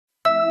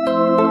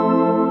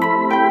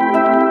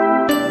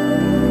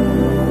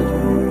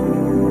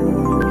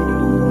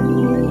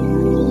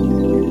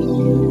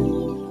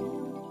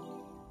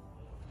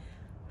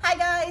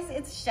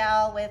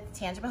with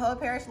Tangipahoa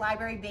Parish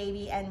Library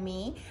Baby and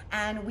me,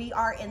 and we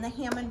are in the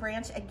Hammond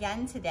branch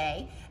again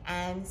today,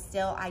 and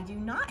still I do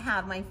not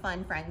have my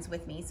fun friends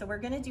with me, so we're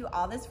gonna do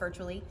all this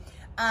virtually.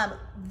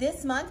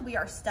 This month we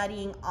are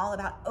studying all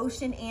about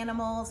ocean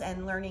animals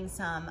and learning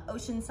some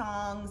ocean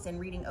songs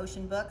and reading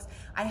ocean books.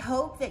 I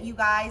hope that you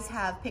guys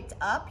have picked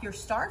up your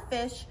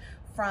starfish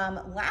from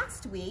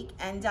last week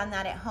and done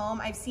that at home.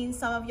 I've seen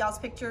some of y'all's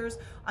pictures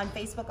on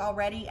Facebook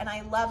already, and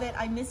I love it.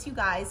 I miss you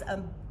guys a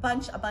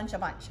bunch.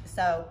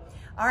 So,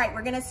 all right,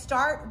 we're gonna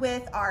start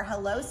with our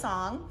hello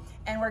song,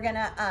 and we're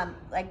gonna,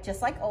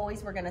 just like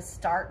always, we're gonna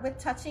start with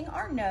touching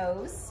our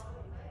nose,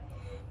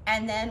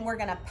 and then we're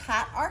gonna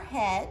pat our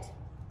head.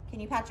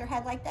 Can you pat your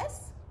head like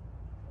this?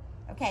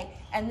 Okay,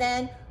 and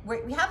then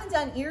we haven't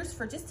done ears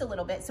for just a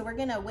little bit, so we're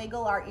gonna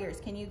wiggle our ears.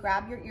 Can you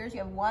grab your ears? You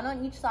have one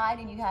on each side,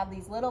 and you have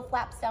these little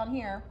flaps down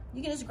here.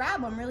 You can just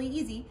grab them really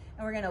easy,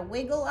 and we're gonna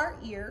wiggle our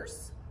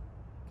ears,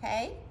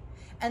 okay?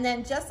 And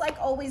then just like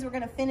always, we're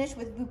gonna finish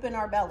with booping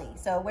our belly.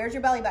 So where's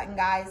your belly button,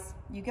 guys?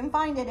 You can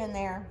find it in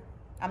there.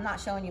 I'm not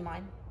showing you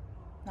mine.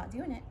 Not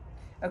doing it.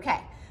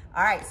 Okay,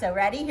 all right, so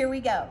ready? Here we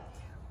go.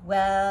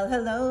 Well,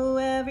 hello,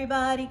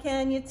 everybody.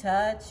 Can you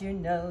touch your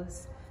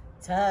nose?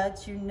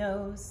 Touch your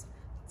nose.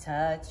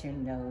 Touch your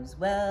nose.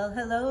 Well,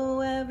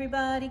 hello,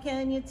 everybody.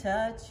 Can you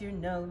touch your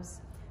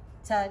nose?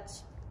 Touch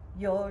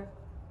your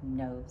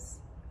nose.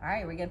 All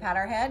right, we're gonna pat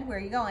our head. Where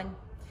are you going?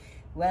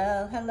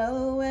 Well,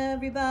 hello,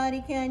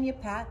 everybody. Can you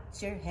pat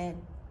your head?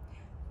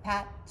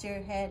 Pat your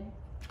head.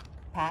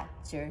 Pat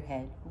your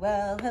head.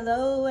 Well,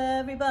 hello,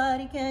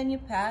 everybody. Can you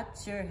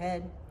pat your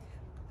head?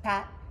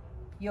 Pat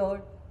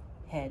your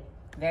head.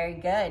 Very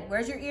good.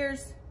 Where's your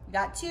ears? You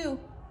got two. You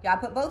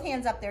gotta put both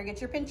hands up there. Get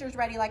your pinchers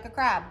ready like a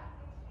crab.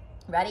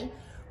 Ready?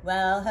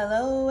 Well,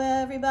 hello,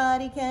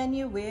 everybody. Can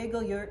you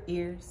wiggle your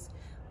ears?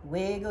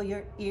 Wiggle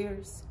your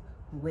ears.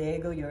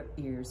 Wiggle your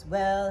ears.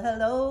 Well,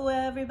 hello,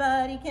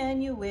 everybody.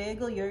 Can you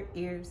wiggle your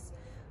ears?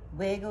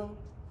 Wiggle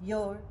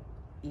your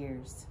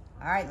ears.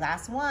 All right,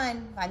 last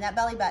one. Find that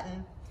belly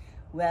button.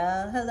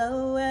 Well,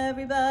 hello,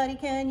 everybody.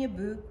 Can you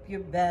boop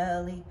your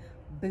belly?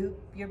 Boop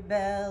your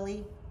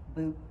belly.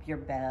 Boop your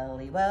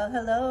belly. Well,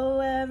 hello,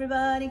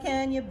 everybody.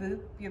 Can you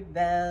boop your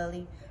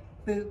belly?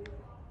 Boop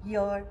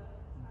your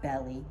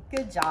belly.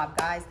 Good job,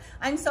 guys.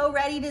 I'm so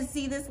ready to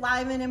see this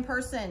live and in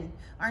person.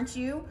 Aren't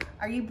you?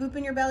 Are you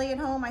booping your belly at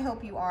home? I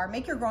hope you are.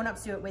 Make your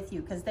grown-ups do it with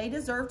you, because they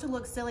deserve to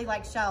look silly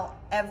like Shell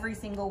every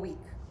single week.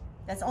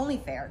 That's only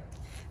fair.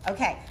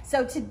 Okay,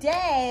 so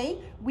today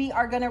we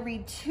are going to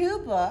read two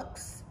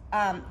books,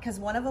 because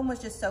one of them was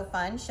just so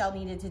fun. Shell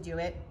needed to do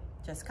it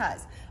just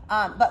because.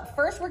 But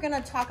first we're going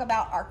to talk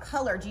about our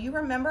color. Do you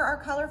remember our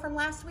color from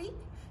last week?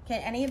 Can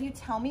any of you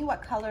tell me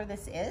what color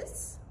this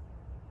is?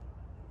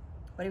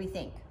 What do we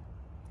think?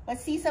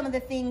 Let's see some of the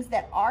things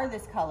that are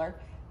this color.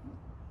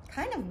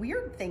 Kind of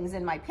weird things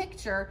in my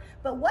picture,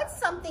 but what's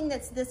something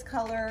that's this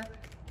color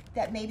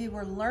that maybe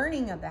we're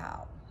learning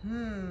about?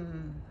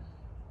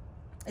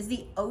 Is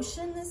the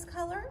ocean this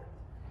color?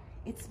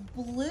 It's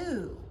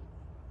blue,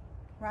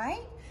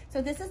 right?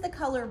 So this is the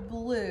color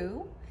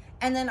blue.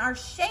 And then our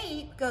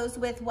shape goes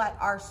with what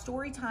our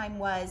story time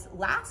was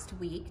last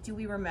week. Do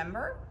we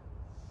remember?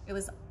 It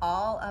was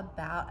all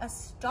about a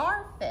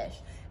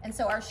starfish. And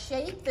so our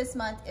shape this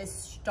month is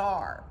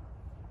star.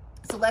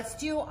 So let's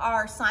do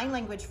our sign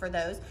language for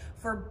those.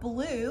 For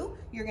blue,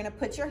 you're gonna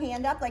put your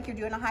hand up like you're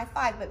doing a high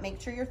five, but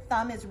make sure your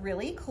thumb is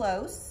really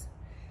close,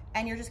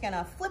 and you're just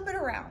gonna flip it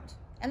around.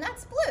 And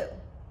that's blue.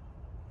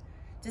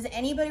 Does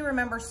anybody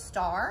remember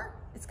star?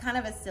 It's kind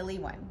of a silly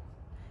one,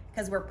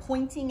 because we're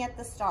pointing at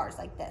the stars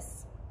like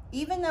this.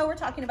 Even though we're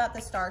talking about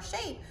the star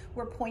shape,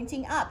 we're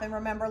pointing up. And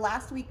remember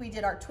last week we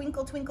did our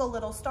Twinkle Twinkle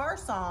Little Star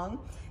song,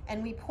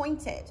 and we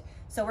pointed.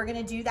 So we're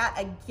gonna do that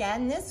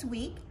again this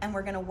week, and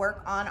we're gonna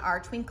work on our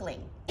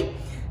twinkling.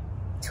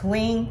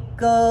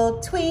 Twinkle,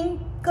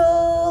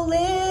 twinkle,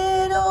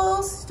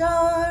 little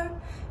star,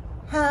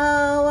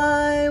 how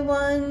I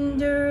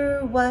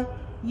wonder what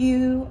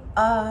you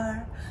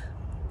are.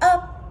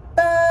 Up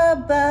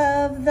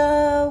above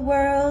the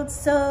world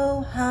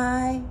so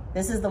high.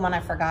 This is the one I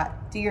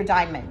forgot. Do your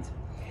diamond.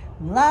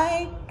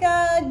 Like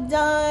a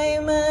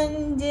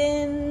diamond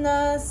in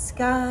the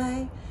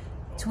sky.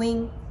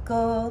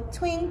 Twinkle,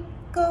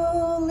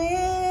 twinkle,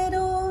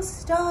 little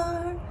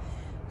star,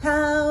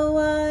 how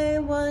I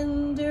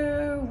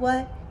wonder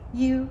what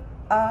you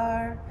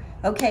are.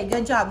 Okay,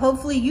 good job.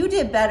 Hopefully you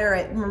did better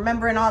at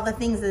remembering all the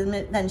things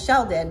than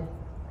Shell did.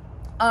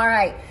 All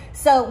right,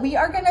 so we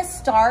are gonna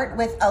start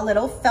with a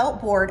little felt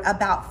board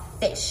about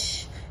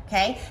fish,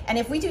 okay? And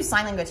if we do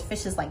sign language,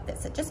 fish is like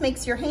this. It just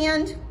makes your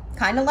hand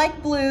kind of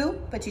like blue,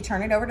 but you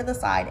turn it over to the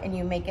side and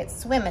you make it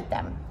swim at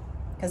them,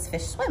 because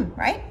fish swim,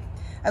 right?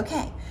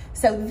 Okay,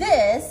 so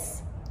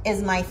this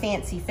is my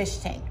fancy fish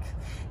tank.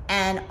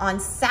 And on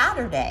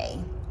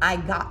Saturday, I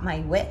got my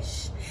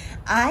wish.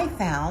 I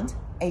found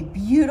a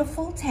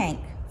beautiful tank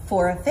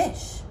for a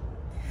fish.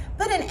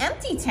 But an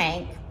empty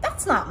tank,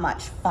 that's not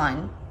much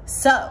fun.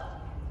 So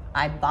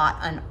I bought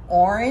an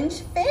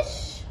orange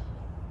fish,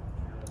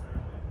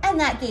 and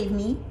that gave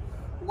me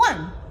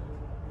one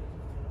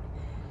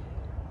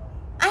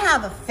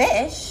have a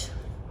fish,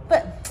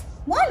 but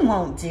one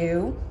won't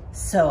do.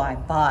 So I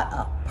bought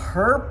a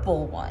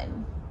purple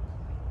one.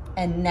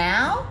 And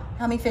now,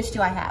 how many fish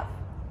do I have?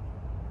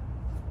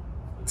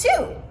 2.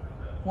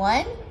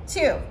 1,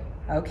 2.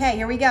 Okay,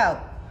 here we go.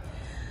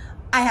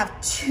 I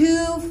have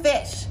 2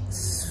 fish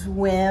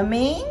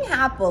swimming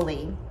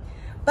happily,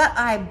 but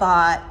I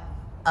bought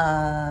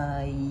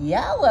a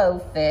yellow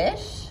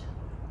fish,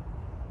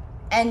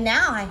 and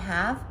now I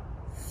have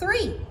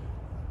 3.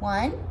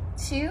 1,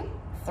 2,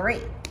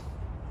 3.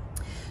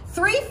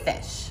 3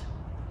 fish,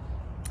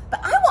 but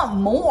I want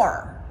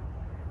more.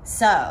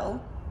 So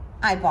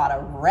I bought a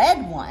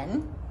red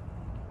one,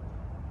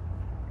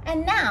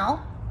 and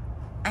now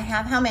I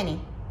have how many?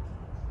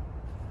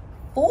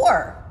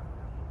 4.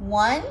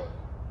 1,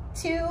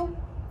 2,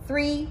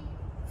 3,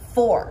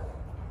 4.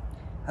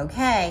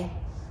 Okay,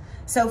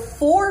 so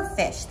 4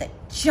 fish that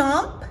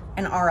jump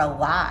and are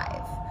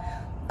alive.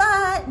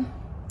 But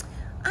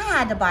I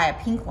had to buy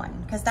a pink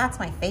one because that's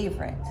my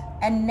favorite.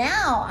 And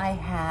now I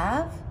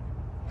have,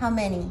 how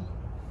many?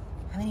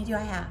 How many do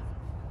I have?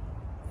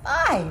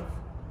 5.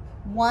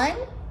 1,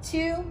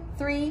 2,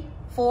 3,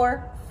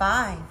 4,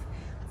 5.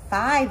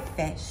 5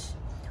 fish.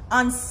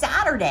 On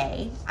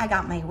Saturday, I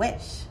got my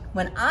wish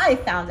when I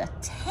found a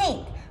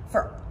tank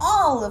for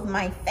all of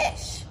my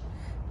fish.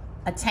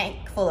 A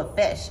tank full of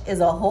fish is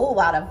a whole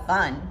lot of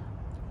fun,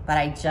 but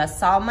I just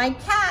saw my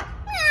cat,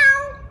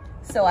 meow,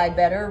 so I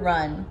better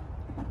run.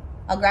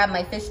 I'll grab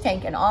my fish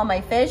tank and all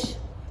my fish,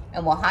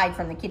 and we'll hide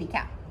from the kitty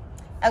cat.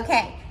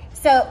 Okay,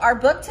 so our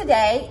book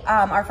today,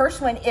 our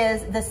first one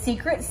is The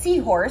Secret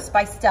Seahorse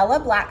by Stella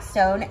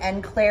Blackstone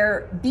and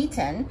Claire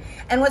Beaton.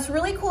 And what's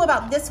really cool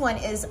about this one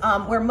is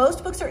where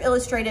most books are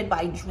illustrated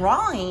by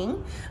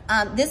drawing,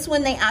 this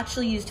one they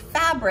actually used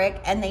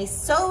fabric and they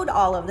sewed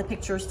all of the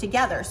pictures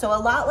together. So a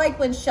lot like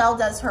when Shell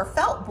does her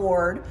felt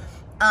board,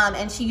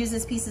 and she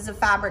uses pieces of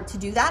fabric to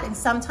do that. And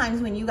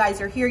sometimes when you guys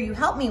are here, you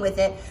help me with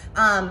it.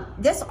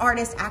 This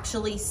artist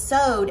actually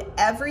sewed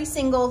every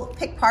single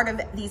part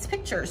of these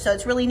pictures. So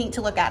it's really neat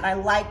to look at, and I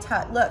liked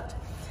how it looked.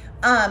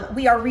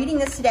 We are reading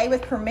this today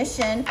with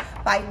permission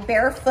by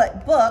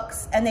Barefoot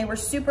Books, and they were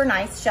super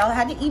nice. Shell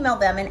had to email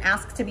them and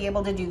ask to be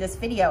able to do this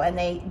video, and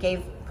they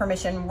gave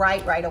permission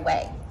right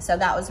away. So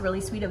that was really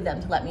sweet of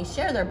them to let me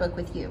share their book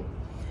with you.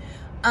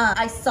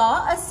 I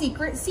saw a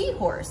secret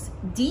seahorse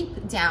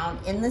deep down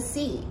in the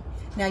sea.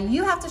 Now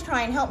you have to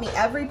try and help me.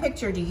 Every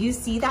picture, do you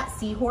see that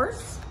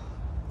seahorse?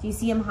 Do you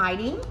see him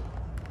hiding?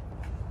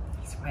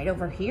 He's right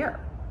over here.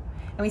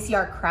 And we see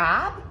our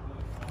crab.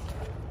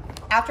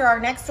 After our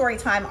next story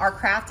time, our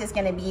craft is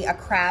gonna be a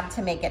crab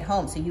to make it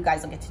home, so you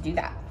guys will get to do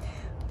that.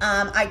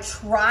 I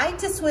tried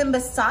to swim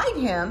beside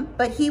him,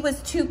 but he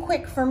was too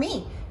quick for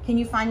me. Can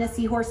you find the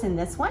seahorse in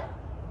this one?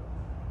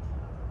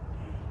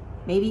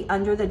 Maybe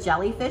under the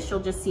jellyfish,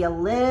 you'll just see a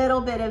little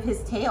bit of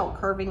his tail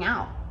curving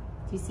out.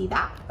 Do you see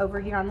that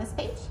over here on this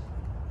page?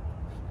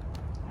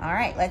 All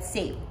right, let's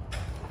see.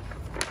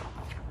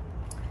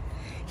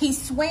 He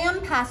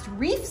swam past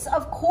reefs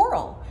of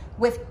coral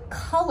with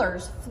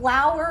colors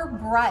flower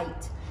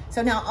bright.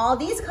 So now all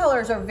these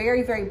colors are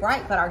very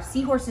bright, but our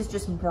seahorse is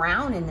just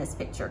brown in this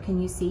picture.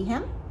 Can you see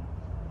him?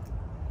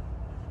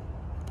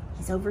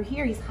 He's over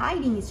here, he's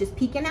hiding, he's just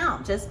peeking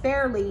out, just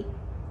barely.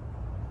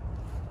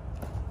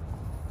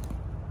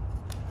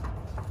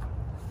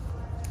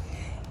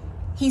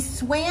 He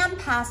swam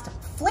past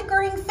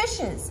flickering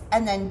fishes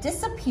and then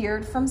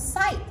disappeared from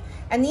sight.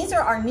 And these are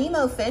our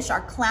Nemo fish,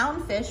 our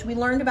clownfish. We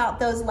learned about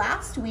those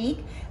last week.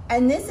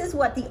 And this is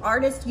what the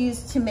artist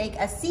used to make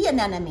a sea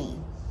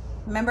anemone.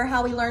 Remember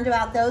how we learned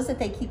about those, that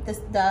they keep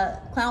the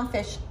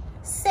clownfish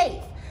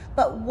safe.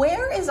 But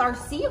where is our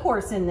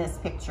seahorse in this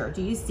picture?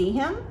 Do you see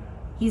him?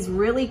 He's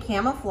really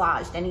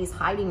camouflaged and he's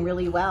hiding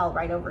really well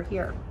right over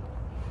here.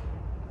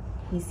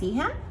 You see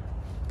him?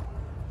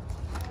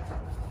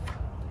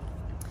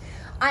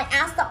 I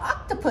asked the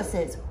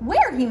octopuses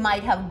where he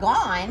might have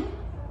gone.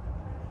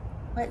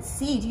 Let's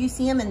see, do you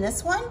see him in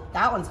this one?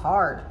 That one's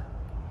hard.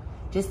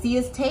 Just see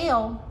his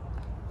tail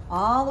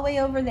all the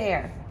way over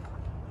there.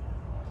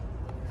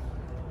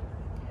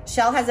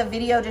 Shell has a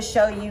video to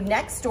show you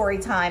next story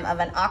time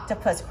of an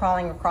octopus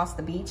crawling across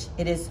the beach.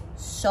 It is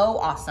so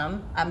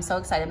awesome. I'm so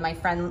excited. My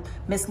friend,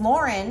 Miss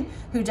Lauren,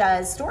 who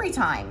does story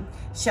time,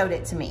 showed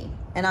it to me.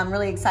 And I'm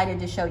really excited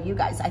to show you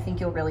guys. I think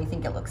you'll really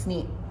think it looks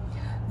neat.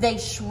 They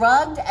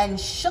shrugged and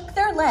shook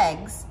their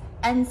legs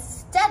and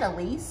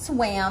steadily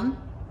swam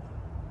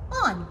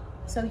on.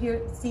 So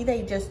here, see,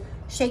 they just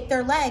shake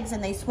their legs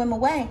and they swim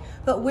away.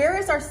 But where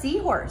is our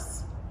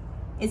seahorse?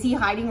 Is he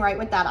hiding right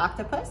with that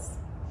octopus?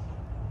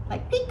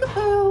 Like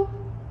peekaboo.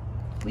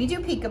 We do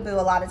peekaboo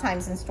a lot of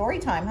times in story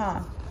time,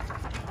 huh?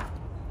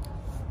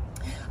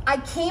 I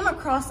came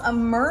across a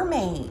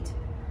mermaid.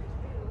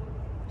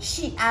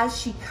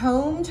 As she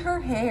combed her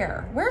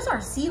hair. Where's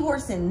our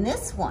seahorse in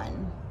this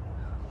one?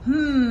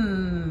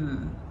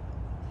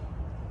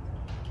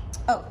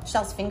 Oh,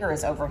 Shell's finger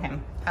is over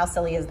him. How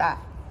silly is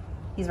that?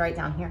 He's right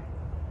down here.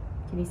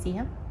 Can you see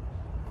him?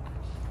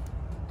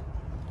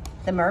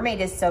 The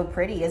mermaid is so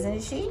pretty,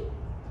 isn't she?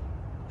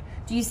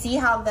 Do you see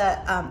how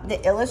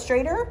the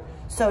illustrator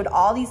sewed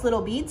all these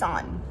little beads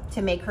on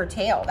to make her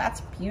tail?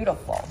 That's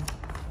beautiful.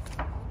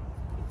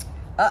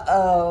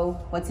 Uh-oh,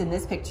 what's in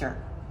this picture?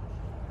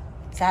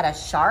 Is that a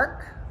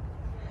shark?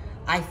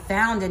 I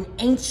found an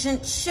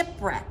ancient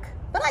shipwreck,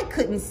 but I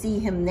couldn't see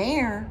him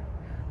there.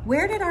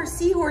 Where did our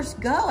seahorse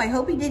go? I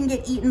hope he didn't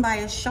get eaten by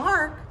a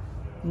shark.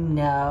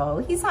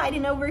 No, he's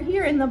hiding over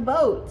here in the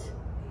boat.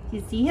 Do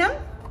you see him?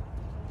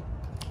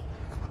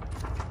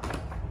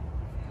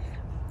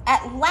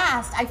 At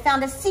last, I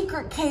found a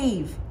secret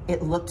cave.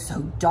 It looked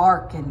so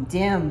dark and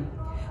dim.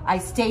 I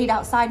stayed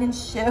outside and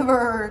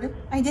shivered.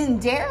 I didn't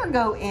dare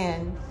go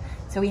in.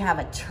 So we have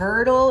a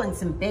turtle and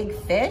some big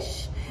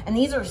fish. And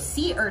these are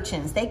sea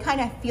urchins. They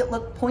kind of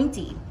look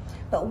pointy.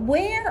 But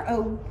where,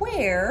 oh,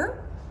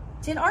 where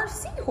did our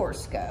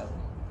seahorse go?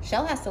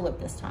 Shell has to look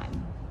this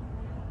time.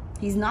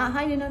 He's not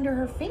hiding under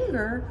her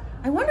finger.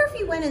 I wonder if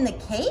he went in the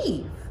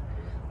cave.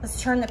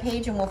 Let's turn the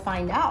page and we'll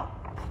find out.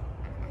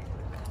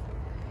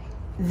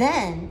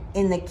 Then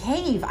in the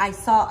cave, I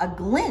saw a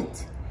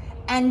glint.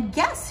 And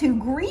guess who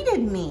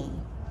greeted me?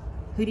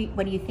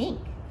 What do you think?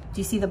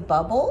 Do you see the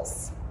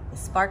bubbles? The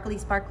sparkly,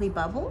 sparkly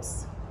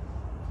bubbles?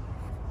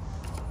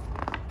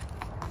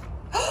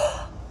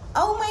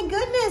 Oh my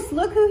goodness,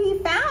 look who he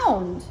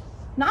found.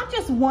 Not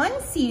just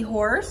one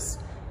seahorse,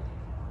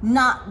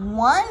 not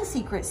one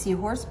secret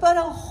seahorse, but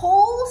a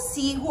whole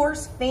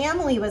seahorse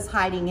family was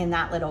hiding in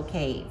that little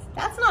cave.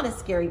 That's not a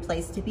scary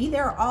place to be.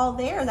 They're all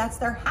there. That's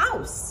their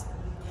house.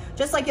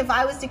 Just like if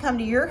I was to come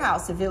to your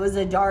house, if it was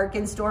a dark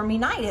and stormy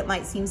night, it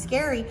might seem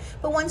scary.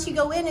 But once you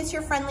go in, it's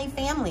your friendly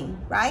family,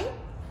 right?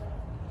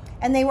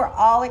 And they were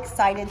all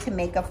excited to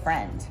make a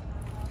friend.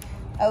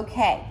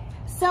 Okay,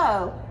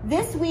 so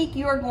this week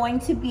you are going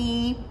to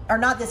be, or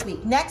not this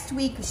week, next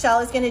week, Shell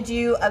is going to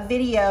do a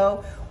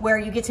video where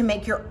you get to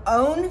make your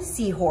own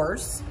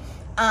seahorse.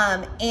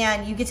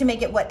 And you get to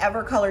make it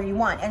whatever color you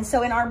want. And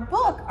so in our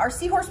book, our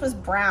seahorse was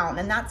brown,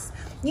 and that's,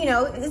 you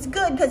know, it's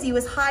good because he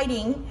was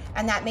hiding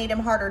and that made him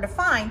harder to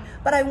find.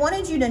 But I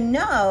wanted you to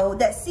know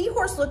that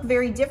seahorse look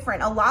very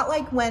different, a lot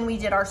like when we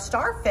did our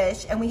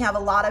starfish, and we have a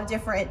lot of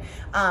different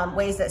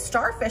ways that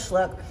starfish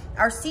look.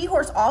 Our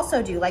seahorse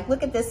also do. Like,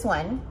 look at this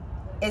one.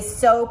 Is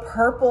so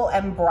purple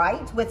and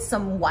bright with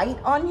some white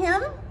on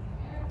him.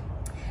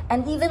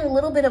 And even a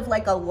little bit of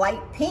like a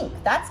light pink.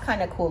 That's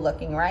kind of cool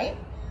looking, right?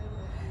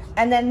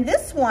 And then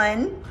this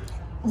one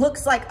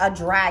looks like a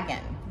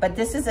dragon, but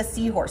this is a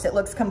seahorse. It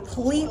looks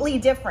completely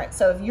different.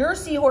 So if your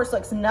seahorse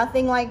looks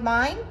nothing like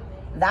mine,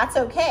 that's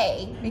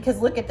okay, because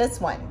look at this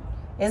one.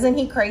 Isn't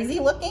he crazy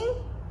looking?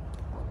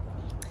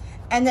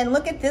 And then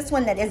look at this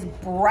one that is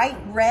bright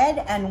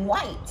red and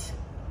white.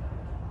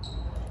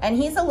 And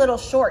he's a little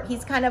short.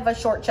 He's kind of a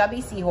short,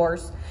 chubby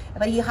seahorse,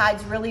 but he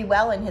hides really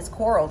well in his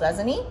coral,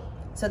 doesn't he?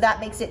 So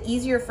that makes it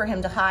easier for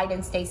him to hide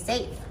and stay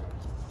safe.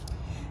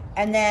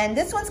 And then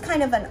this one's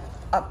kind of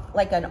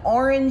like an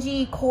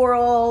orangey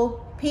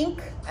coral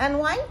pink and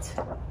white.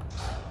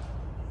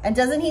 And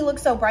doesn't he look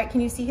so bright? Can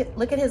you see,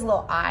 look at his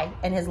little eye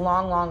and his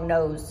long, long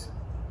nose.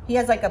 He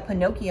has like a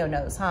Pinocchio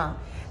nose, huh?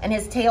 And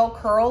his tail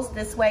curls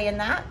this way and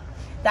that.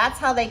 That's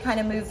how they kind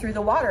of move through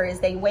the water, is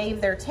they wave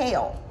their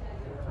tail.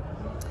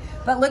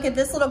 But look at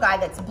this little guy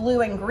that's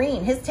blue and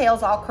green. His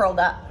tail's all curled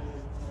up.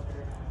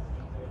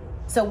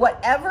 So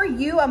whatever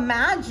you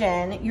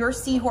imagine your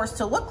seahorse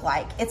to look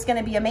like, it's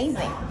gonna be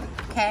amazing,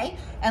 okay?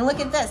 And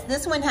look at this.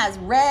 This one has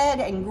red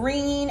and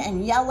green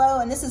and yellow,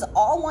 and this is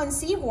all one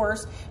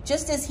seahorse,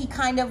 just as he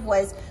kind of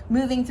was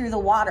moving through the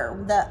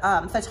water.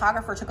 The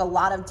photographer took a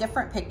lot of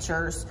different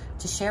pictures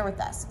to share with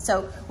us.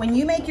 So when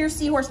you make your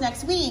seahorse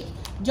next week,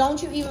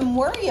 don't you even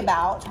worry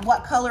about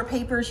what color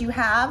papers you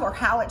have or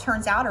how it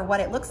turns out or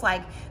what it looks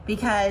like,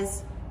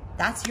 because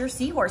that's your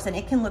seahorse and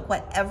it can look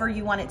whatever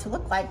you want it to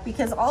look like,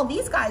 because all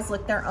these guys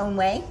look their own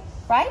way,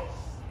 right?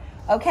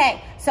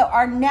 Okay, so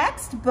our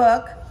next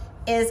book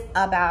is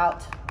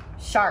about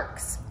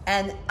sharks.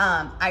 And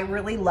I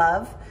really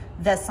love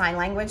the sign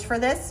language for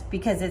this,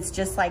 because it's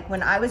just like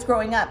when I was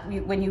growing up,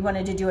 when you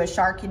wanted to do a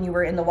shark and you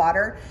were in the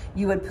water,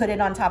 you would put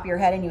it on top of your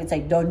head and you would say,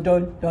 dun,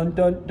 dun, dun,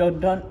 dun, dun,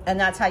 dun. And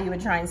that's how you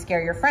would try and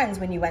scare your friends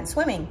when you went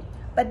swimming.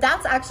 But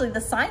that's actually the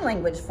sign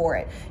language for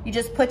it. You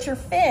just put your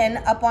fin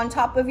up on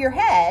top of your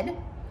head,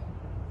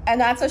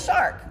 and that's a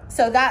shark.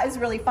 So that is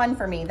really fun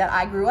for me, that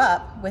I grew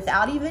up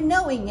without even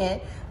knowing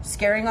it,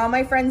 scaring all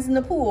my friends in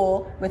the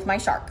pool with my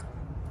shark.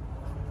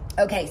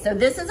 Okay, so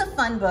this is a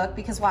fun book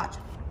because watch,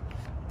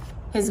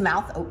 his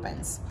mouth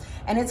opens.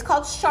 And it's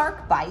called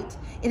Shark Bite.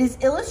 It is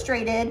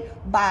illustrated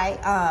by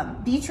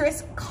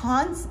Beatrice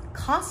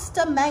Costamanga,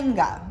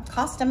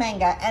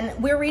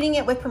 and we're reading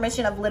it with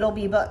permission of Little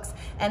Bee Books.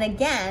 And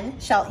again,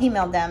 Shell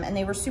emailed them, and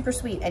they were super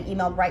sweet and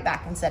emailed right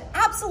back and said,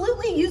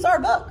 absolutely, use our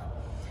book.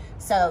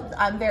 So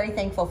I'm very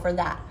thankful for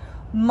that.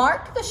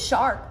 Mark the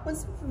shark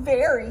was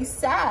very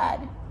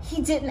sad.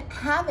 He didn't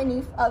have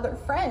any other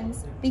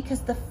friends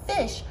because the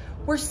fish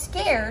were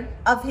scared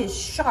of his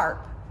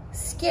sharp,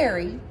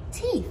 scary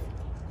teeth.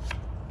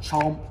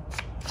 Chomp,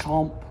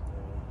 chomp.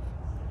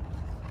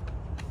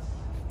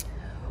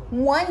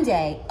 One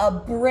day, a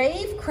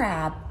brave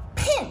crab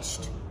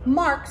pinched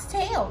Mark's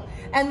tail,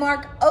 and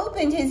Mark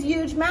opened his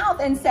huge mouth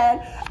and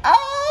said,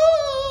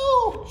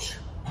 "Ouch!"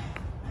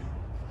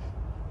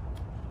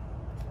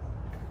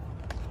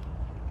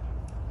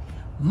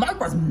 Mark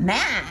was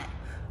mad.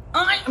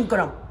 "I am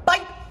gonna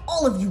bite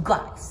all of you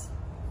guys."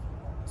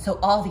 So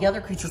all the other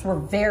creatures were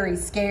very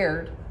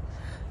scared.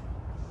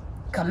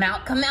 Come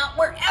out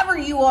wherever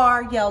you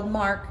are," yelled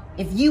Mark.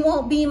 "If you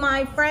won't be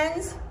my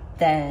friends,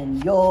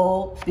 then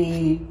you'll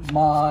be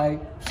my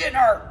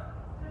dinner."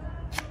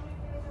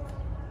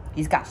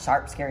 He's got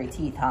sharp, scary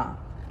teeth, huh?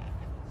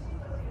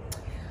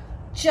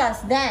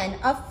 Just then,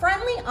 a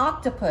friendly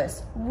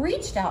octopus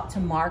reached out to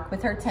Mark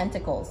with her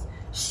tentacles.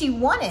 She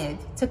wanted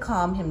to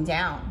calm him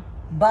down.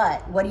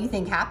 But what do you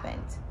think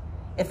happened?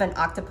 If an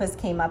octopus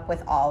came up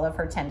with all of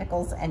her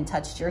tentacles and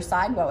touched your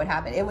side, what would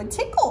happen? It would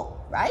tickle,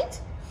 right?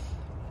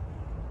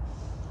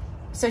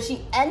 So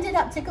she ended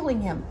up tickling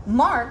him.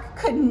 Mark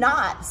could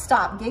not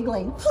stop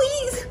giggling.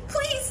 Please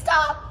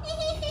stop.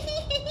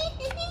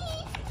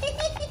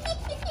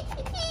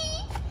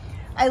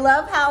 I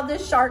love how the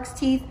shark's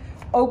teeth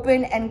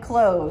open and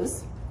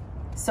close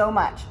so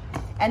much.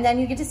 And then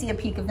you get to see a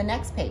peek of the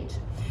next page.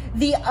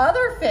 The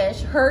other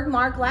fish heard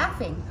Mark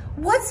laughing.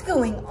 What's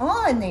going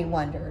on, they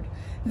wondered.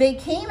 They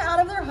came out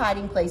of their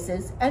hiding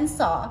places and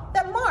saw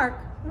that Mark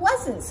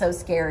wasn't so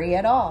scary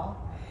at all.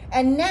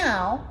 And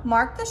now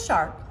Mark the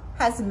shark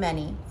has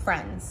many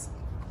friends.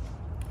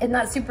 Isn't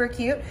that super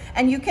cute?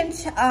 And you can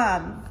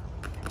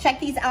check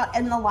these out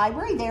in the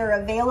library. They're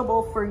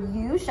available for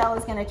you. Shell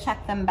is going to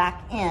check them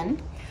back in.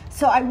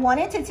 So I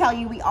wanted to tell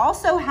you, we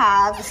also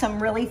have some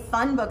really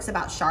fun books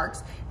about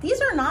sharks. These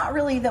are not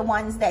really the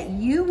ones that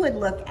you would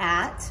look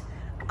at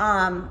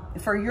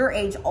for your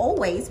age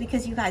always,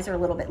 because you guys are a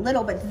little bit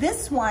little, but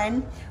this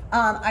one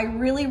I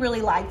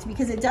really liked,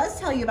 because it does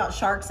tell you about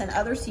sharks and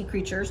other sea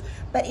creatures.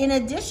 But in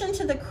addition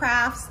to the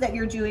crafts that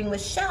you're doing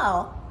with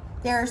Shell,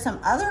 there are some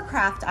other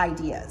craft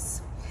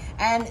ideas.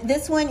 And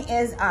this one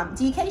is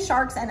DK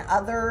Sharks and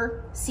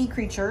Other Sea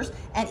Creatures,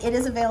 and it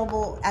is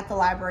available at the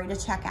library to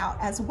check out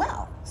as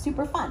well.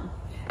 Super fun.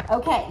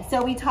 Okay,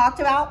 so we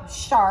talked about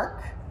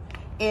shark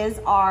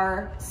is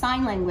our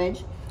sign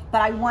language,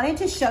 but I wanted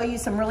to show you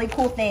some really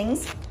cool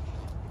things.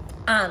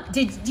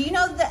 Do you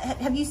know that,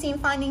 have you seen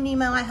Finding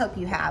Nemo? I hope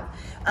you have.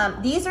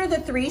 These are the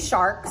 3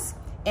 sharks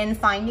in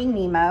Finding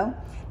Nemo,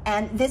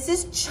 and this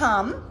is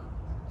Chum,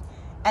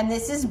 and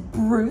this is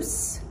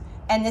Bruce,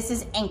 and this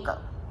is Anchor.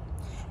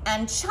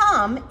 And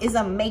Chum is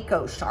a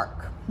mako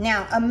shark.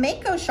 Now, a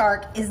mako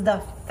shark is the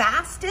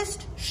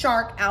fastest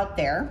shark out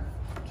there,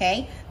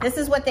 okay? This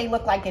is what they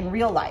look like in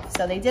real life.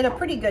 So they did a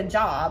pretty good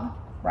job,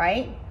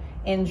 right,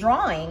 in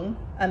drawing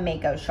a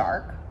mako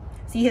shark.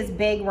 See his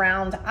big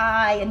round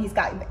eye, and he's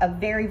got a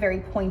very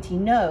pointy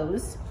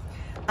nose.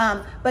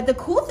 But the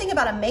cool thing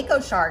about a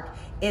mako shark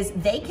is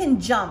they can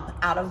jump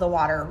out of the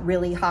water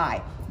really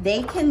high.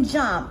 They can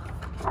jump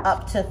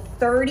up to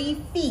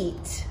 30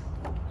 feet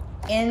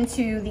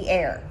into the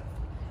air.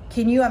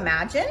 Can you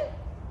imagine?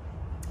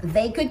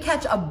 They could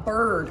catch a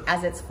bird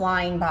as it's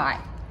flying by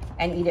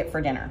and eat it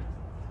for dinner.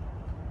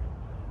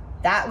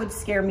 That would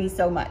scare me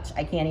so much,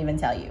 I can't even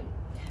tell you.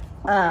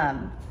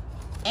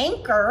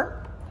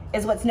 Anchor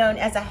is what's known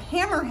as a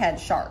hammerhead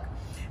shark.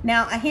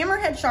 Now, a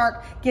hammerhead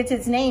shark gets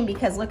its name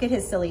because look at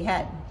his silly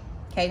head.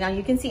 Okay, now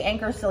you can see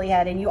Anchor's silly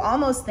head, and you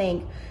almost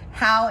think,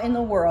 how in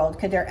the world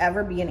could there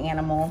ever be an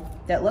animal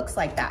that looks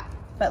like that?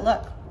 But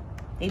look,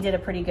 they did a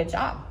pretty good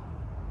job.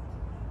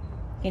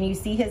 Can you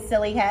see his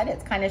silly head?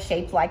 It's kind of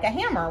shaped like a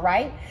hammer,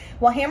 right?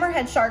 Well,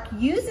 hammerhead shark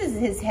uses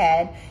his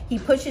head. He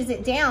pushes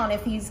it down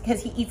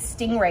because he eats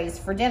stingrays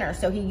for dinner.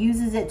 So he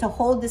uses it to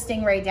hold the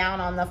stingray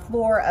down on the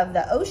floor of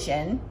the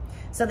ocean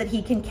so that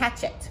he can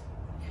catch it.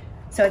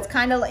 So it's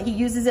kind of like, he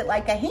uses it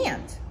like a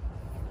hand.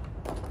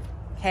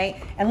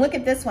 Okay, and look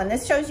at this one.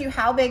 This shows you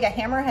how big a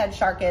hammerhead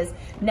shark is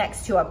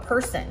next to a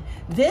person.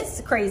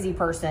 This crazy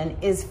person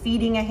is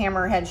feeding a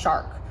hammerhead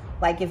shark.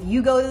 Like if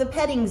you go to the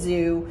petting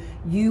zoo,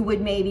 you would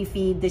maybe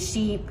feed the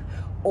sheep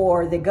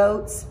or the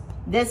goats.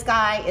 This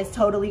guy is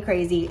totally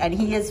crazy, and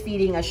he is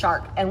feeding a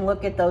shark. And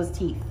look at those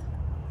teeth.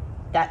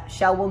 That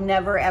Shell will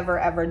never,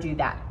 ever do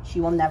that. She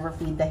will never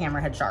feed the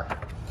hammerhead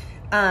shark.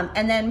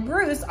 And then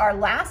Bruce, our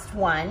last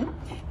one,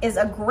 is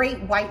a great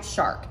white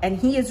shark, and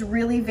he is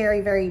really very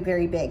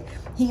big.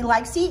 He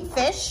likes to eat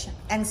fish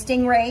and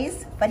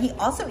stingrays, but he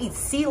also eats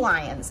sea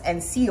lions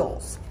and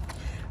seals.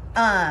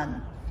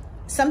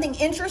 Something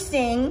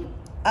interesting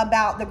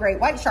about the great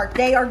white shark,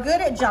 they are good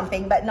at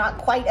jumping, but not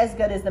quite as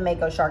good as the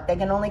mako shark. They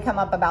can only come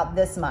up about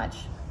this much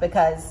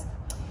because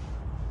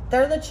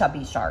they're the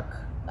chubby shark.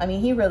 I mean,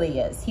 he really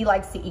is. He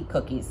likes to eat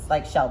cookies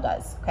like Shell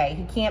does, okay?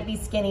 He can't be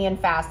skinny and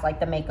fast like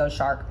the mako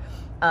shark.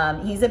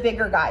 He's a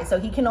bigger guy, so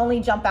he can only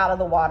jump out of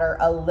the water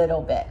a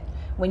little bit.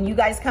 When you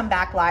guys come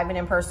back live and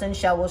in person,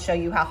 Shell will show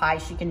you how high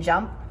she can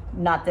jump.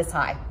 Not this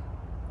high,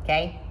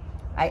 okay?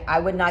 I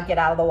would not get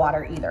out of the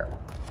water either.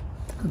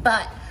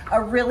 But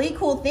a really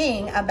cool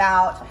thing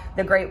about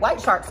the great white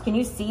sharks, can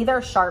you see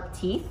their sharp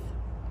teeth?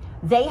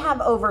 They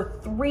have over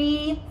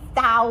 3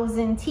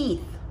 3,000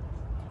 teeth.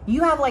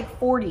 You have like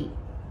 40,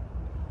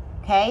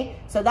 okay?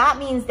 So that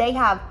means they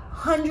have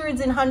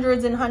hundreds and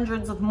hundreds and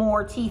hundreds of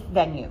more teeth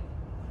than you.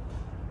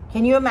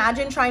 Can you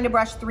imagine trying to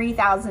brush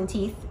 3,000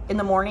 teeth in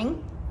the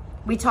morning?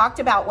 We talked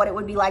about what it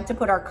would be like to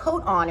put our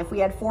coat on if we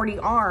had 40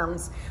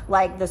 arms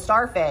like the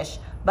starfish,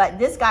 but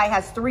this guy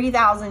has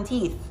 3,000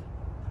 teeth.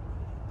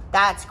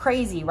 That's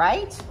crazy,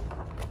 right?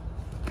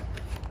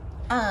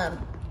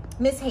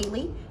 Miss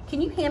Haley,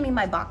 can you hand me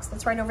my box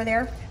that's right over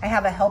there? I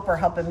have a helper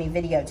helping me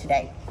video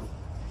today.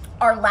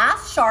 Our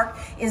last shark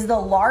is the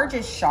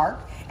largest shark,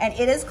 and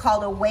it is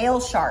called a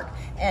whale shark.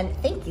 And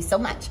thank you so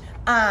much.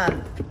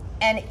 And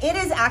it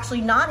is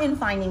actually not in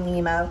Finding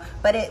Nemo,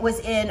 but it was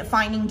in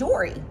Finding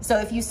Dory. So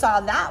if you saw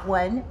that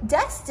one,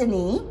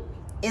 Destiny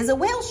is a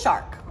whale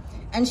shark,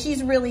 and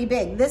she's really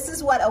big. This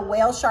is what a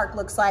whale shark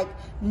looks like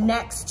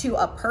next to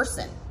a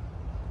person.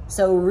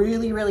 So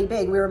really, really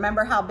big. We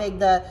remember how big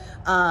the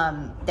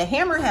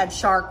hammerhead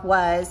shark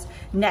was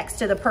next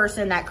to the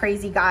person, that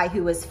crazy guy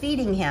who was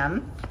feeding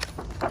him.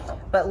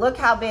 But look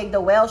how big the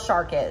whale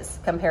shark is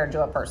compared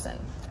to a person,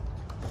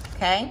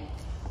 okay?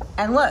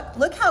 And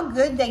look how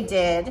good they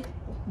did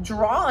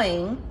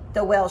drawing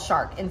the whale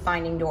shark in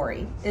Finding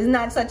Dory. Isn't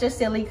that such a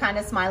silly kind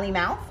of smiley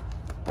mouth?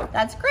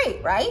 That's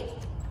great, right?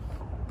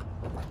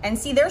 And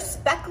see, they're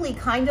speckly,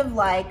 kind of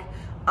like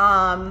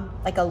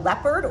a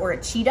leopard or a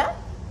cheetah.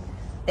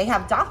 They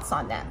have dots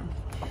on them.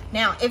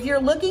 Now, if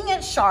you're looking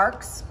at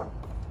sharks,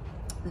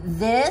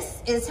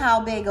 this is how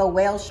big a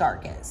whale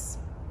shark is.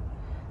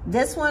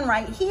 This one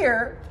right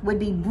here would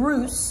be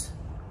Bruce,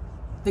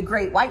 the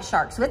great white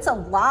shark. So it's a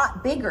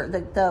lot bigger.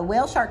 The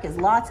whale shark is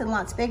lots and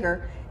lots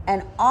bigger.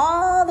 And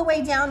all the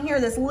way down here,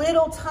 this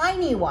little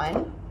tiny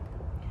one,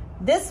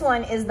 this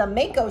one is the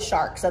mako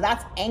shark. So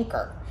that's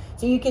Anchor.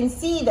 So you can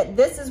see that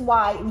this is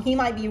why he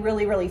might be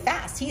really, really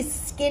fast. He's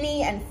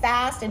skinny and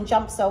fast and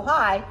jumps so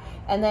high.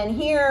 And then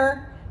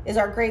here is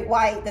our great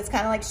white that's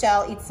kind of like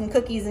Shell, eats some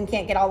cookies and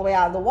can't get all the way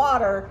out of the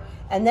water.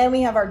 And then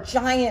we have our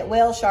giant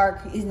whale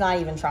shark. He's not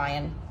even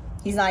trying.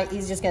 He's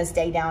just gonna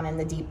stay down in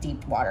the deep,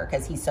 deep water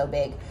because he's so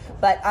big.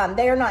 But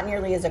they are not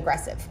nearly as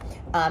aggressive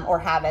or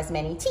have as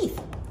many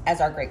teeth as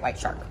our great white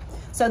shark.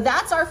 So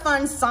that's our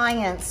fun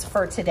science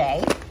for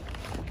today.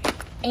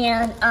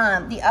 And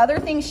the other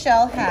thing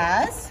Shell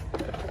has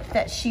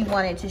that she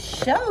wanted to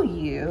show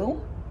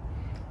you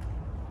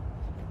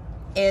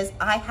is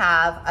I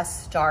have a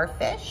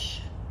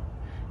starfish.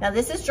 Now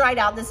this is dried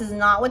out. This is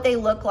not what they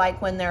look like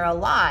when they're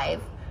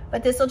alive,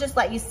 but this will just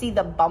let you see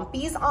the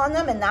bumpies on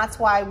them, and that's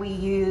why we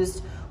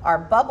used our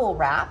bubble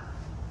wrap,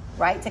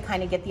 right, to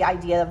kind of get the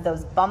idea of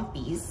those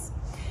bumpies.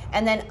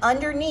 And then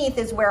underneath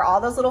is where all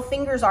those little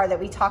fingers are that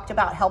we talked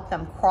about help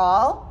them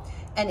crawl.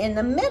 And in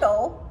the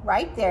middle,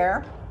 right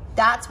there,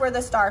 that's where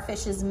the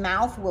starfish's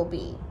mouth will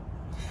be.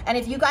 And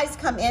if you guys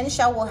come in,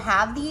 Shell will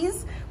have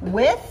these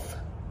with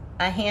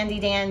a handy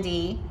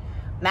dandy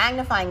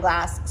magnifying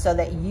glass so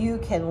that you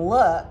can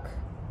look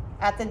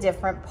at the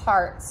different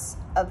parts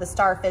of the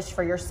starfish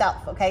for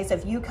yourself, okay? So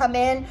if you come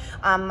in,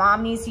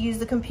 mom needs to use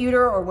the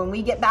computer, or when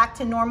we get back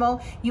to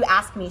normal, you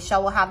ask me.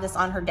 Shell will have this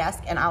on her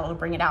desk and I will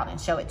bring it out and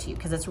show it to you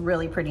because it's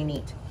really pretty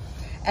neat.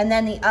 And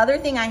then the other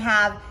thing I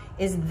have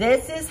is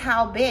this is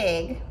how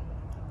big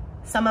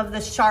some of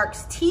the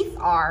shark's teeth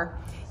are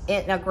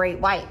in a great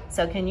white.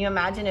 So can you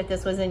imagine if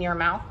this was in your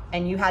mouth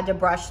and you had to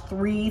brush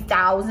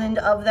 3,000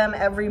 of them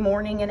every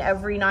morning and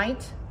every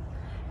night?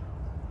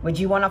 Would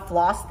you want to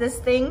floss this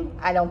thing?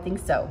 I don't think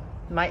so.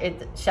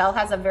 Shell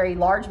has a very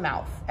large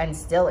mouth and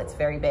still it's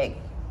very big.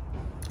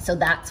 So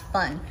that's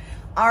fun.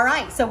 All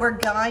right, so we're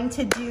going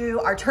to do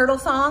our turtle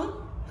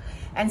song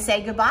and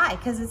say goodbye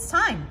because it's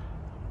time.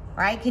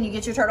 All right, can you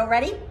get your turtle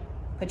ready?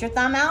 Put your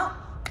thumb out,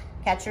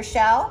 catch your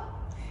shell.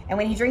 And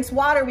when he drinks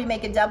water, we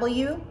make a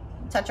W,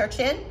 touch our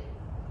chin,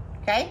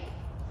 okay?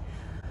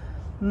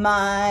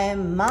 My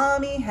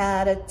mommy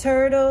had a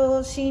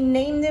turtle, she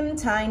named him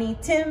Tiny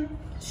Tim.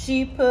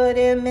 She put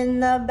him in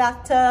the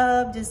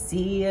bathtub to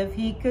see if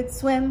he could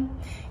swim.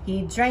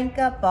 He drank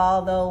up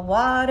all the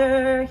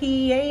water,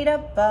 he ate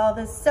up all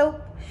the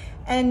soap,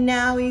 and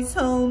now he's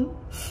home,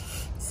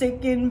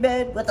 sick in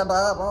bed with a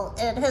bubble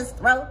in his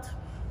throat.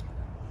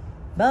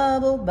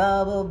 Bubble,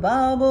 bubble,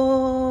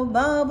 bubble,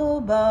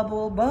 bubble,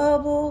 bubble,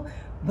 bubble,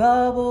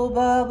 bubble,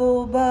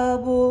 bubble,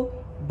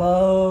 bubble,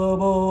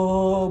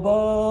 bubble,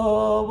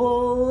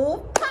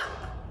 bubble. Pop!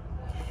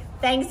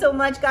 Thanks so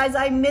much, guys.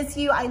 I miss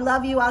you. I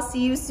love you. I'll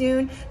see you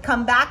soon.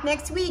 Come back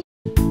next week.